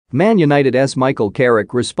Man United's Michael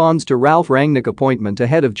Carrick responds to Ralf Rangnick appointment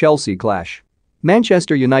ahead of Chelsea clash.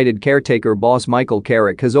 Manchester United caretaker boss Michael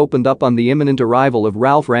Carrick has opened up on the imminent arrival of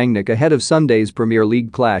Ralf Rangnick ahead of Sunday's Premier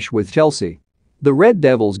League clash with Chelsea. The Red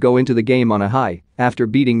Devils go into the game on a high after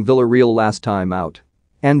beating Villarreal last time out.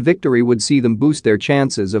 And victory would see them boost their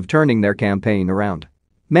chances of turning their campaign around.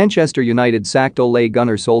 Manchester United sacked Ole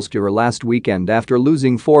Gunnar Solskjaer last weekend after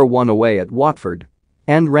losing 4-1 away at Watford.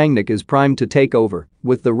 And Rangnick is primed to take over,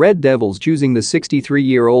 with the Red Devils choosing the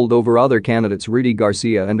 63-year-old over other candidates Rudi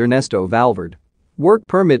Garcia and Ernesto Valverde. Work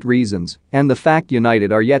permit reasons and the fact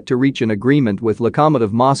United are yet to reach an agreement with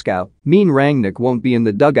Lokomotiv Moscow mean Rangnick won't be in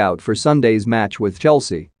the dugout for Sunday's match with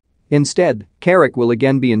Chelsea. Instead, Carrick will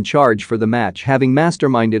again be in charge for the match, having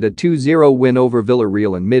masterminded a 2-0 win over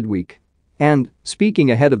Villarreal in midweek. And, speaking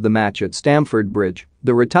ahead of the match at Stamford Bridge,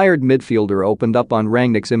 the retired midfielder opened up on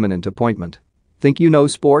Rangnick's imminent appointment. Think you know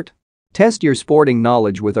sport? Test your sporting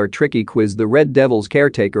knowledge with our tricky quiz. The Red Devils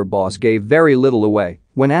caretaker boss gave very little away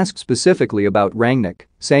when asked specifically about Rangnick,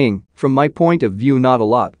 saying, "From my point of view, not a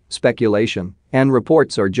lot, speculation, and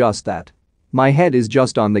reports are just that. My head is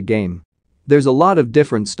just on the game. There's a lot of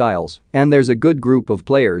different styles, and there's a good group of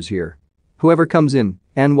players here. Whoever comes in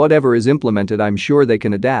and whatever is implemented, I'm sure they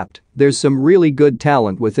can adapt. There's some really good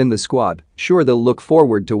talent within the squad, sure they'll look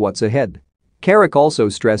forward to what's ahead." Carrick also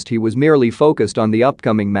stressed he was merely focused on the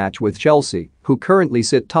upcoming match with Chelsea, who currently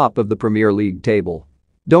sit top of the Premier League table.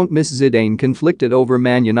 Don't miss Zidane conflicted over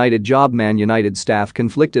Man United job. Man United staff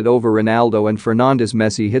conflicted over Ronaldo and Fernandes.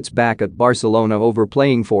 Messi hits back at Barcelona over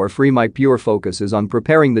playing for free. My pure focus is on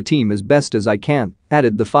preparing the team as best as I can,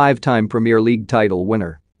 added the 5-time Premier League title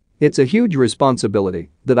winner. It's a huge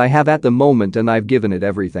responsibility that I have at the moment and I've given it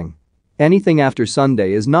everything. Anything after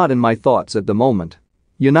Sunday is not in my thoughts at the moment.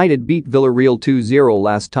 United beat Villarreal 2-0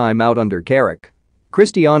 last time out under Carrick.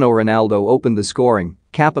 Cristiano Ronaldo opened the scoring,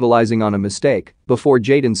 capitalizing on a mistake before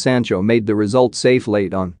Jadon Sancho made the result safe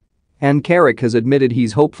late on. And Carrick has admitted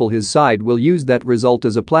he's hopeful his side will use that result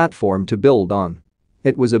as a platform to build on.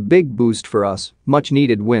 "It was a big boost for us, much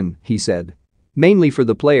needed win," he said. "Mainly for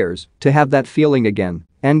the players to have that feeling again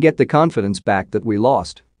and get the confidence back that we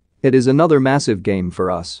lost. It is another massive game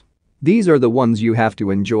for us. These are the ones you have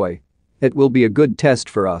to enjoy. It will be a good test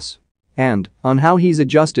for us." And, on how he's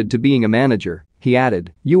adjusted to being a manager, he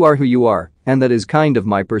added, "You are who you are, and that is kind of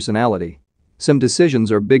my personality. Some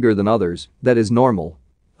decisions are bigger than others, that is normal.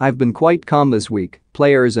 I've been quite calm this week,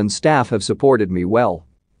 players and staff have supported me well.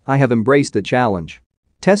 I have embraced the challenge.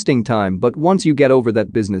 Testing time, but once you get over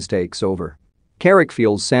that, business takes over." Carrick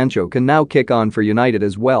feels Sancho can now kick on for United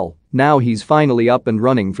as well, now he's finally up and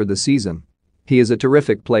running for the season. "He is a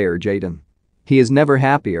terrific player, Jadon. He is never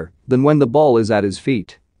happier than when the ball is at his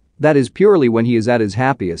feet. That is purely when he is at his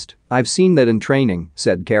happiest. I've seen that in training,"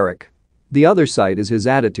 said Carrick. "The other side is his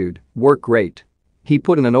attitude, work rate. He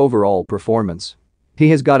put in an overall performance. He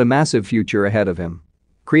has got a massive future ahead of him.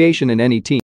 Creation in any team